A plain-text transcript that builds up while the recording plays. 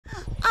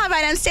All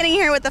right, I'm standing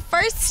here with the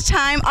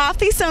first-time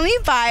off-lease only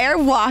buyer,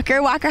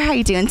 Walker. Walker, how are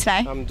you doing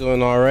today? I'm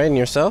doing all right, and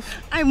yourself?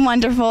 I'm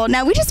wonderful.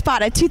 Now, we just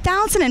bought a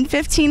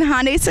 2015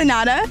 Hyundai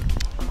Sonata.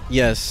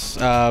 Yes,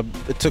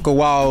 it took a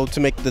while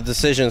to make the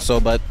decision,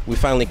 but we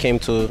finally came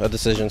to a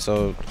decision.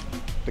 So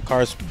the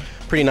car's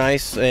pretty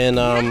nice, and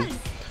I'm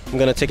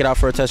gonna take it out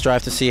for a test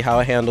drive to see how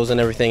it handles and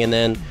everything, and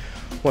then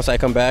once I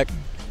come back,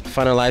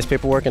 finalize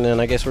paperwork, and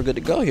then I guess we're good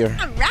to go here.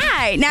 All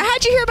right. Now,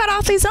 how'd you hear about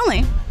off-lease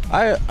only?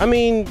 I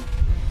mean,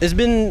 it's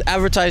been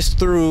advertised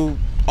through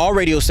all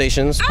radio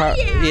stations.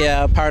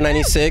 Power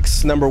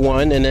 96,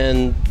 #1, and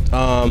then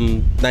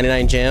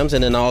 99 Jams,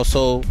 and then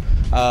also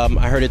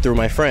I heard it through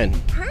my friend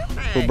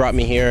who brought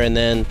me here, and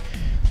then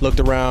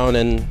looked around,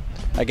 and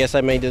I guess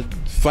I made the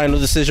final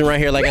decision right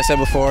here, like I said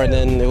before, and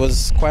then it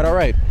was quite all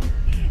right.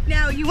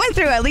 Now, you went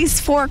through at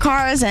least 4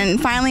 cars and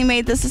finally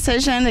made this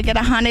decision to get a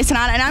Hyundai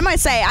Sonata. And I might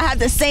say, I have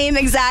the same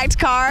exact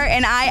car,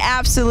 and I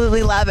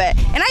absolutely love it.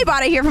 And I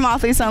bought it here from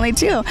off-lease only,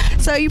 too.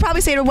 So you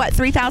probably saved, what,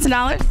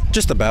 $3,000?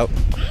 Just about.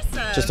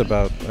 Awesome. Just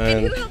about.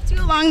 And who helped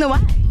you along the way?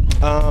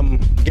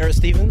 Garrett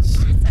Stevens.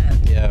 Awesome.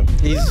 Yeah,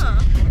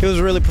 he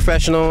was really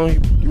professional. He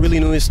really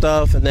knew his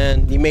stuff, and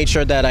then he made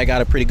sure that I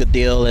got a pretty good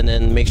deal, and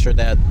then make sure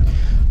that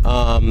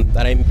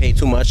that I didn't pay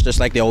too much, just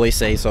like they always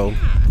say. So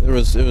it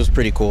was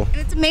pretty cool.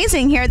 And it's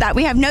amazing here that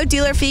we have no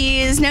dealer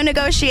fees, no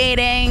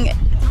negotiating. It's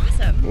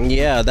awesome.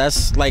 Yeah,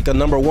 that's like a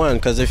 #1,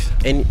 because if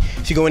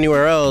you go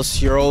anywhere else,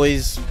 you're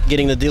always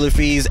getting the dealer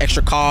fees,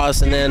 extra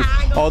costs, and then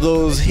all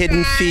those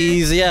hidden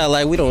fees. Yeah,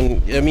 like we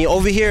don't. I mean,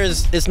 over here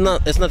it's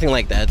nothing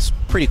like that. It's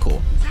pretty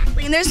cool.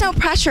 Exactly, and there's no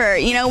pressure.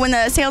 You know, when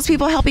the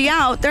salespeople help you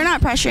out, they're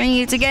not pressuring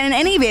you to get in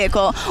any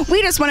vehicle.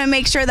 We just want to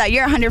make sure that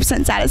you're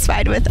 100%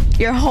 satisfied with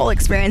your whole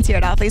experience here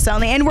at off-lease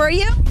only. And were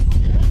you?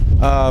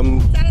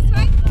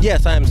 Satisfied?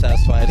 Yes, I am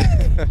satisfied.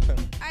 All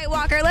right,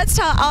 Walker, let's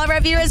tell all of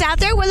our viewers out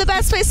there where the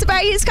best place to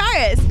buy a used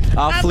car is.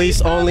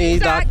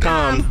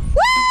 Offleaseonly.com.